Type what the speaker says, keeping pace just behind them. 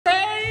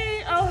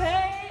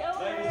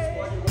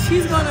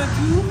She's gonna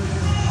do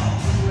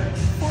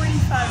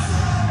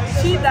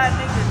 45. She that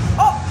nigga.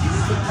 Oh, you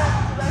can keep that.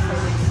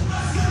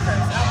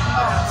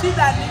 She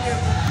that nigga.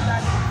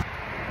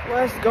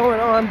 What's going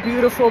on,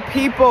 beautiful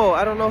people?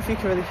 I don't know if you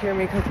can really hear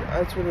me because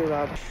it's really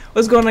loud.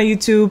 What's going on,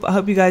 YouTube? I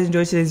hope you guys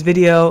enjoyed today's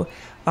video.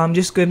 I'm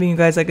just giving you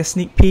guys like a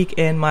sneak peek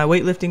in my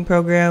weightlifting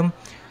program.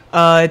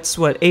 It's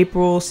what,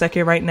 April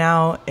 2nd right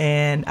now,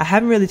 and I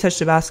haven't really touched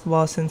the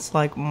basketball since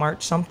like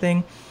March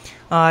something.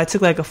 I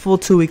took like a full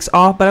 2 weeks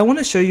off, but I want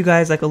to show you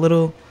guys like a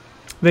little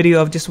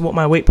video of just what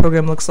my weight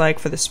program looks like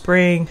for the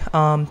spring.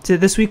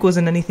 This week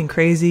wasn't anything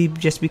crazy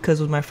just because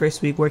it was my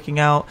first week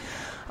working out.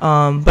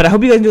 But I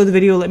hope you guys enjoyed the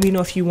video. Let me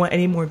know if you want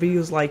any more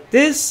videos like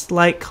this.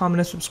 Like, comment,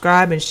 and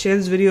subscribe, and share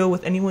this video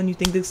with anyone you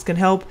think this can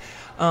help.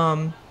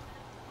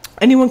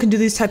 Anyone can do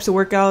these types of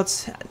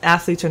workouts,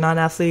 athletes or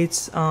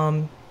non-athletes.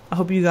 I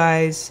hope you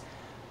guys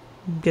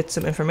get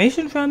some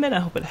information from it. I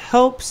hope it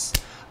helps.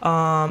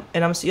 And I'm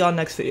gonna see y'all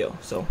next video.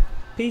 So,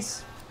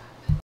 peace.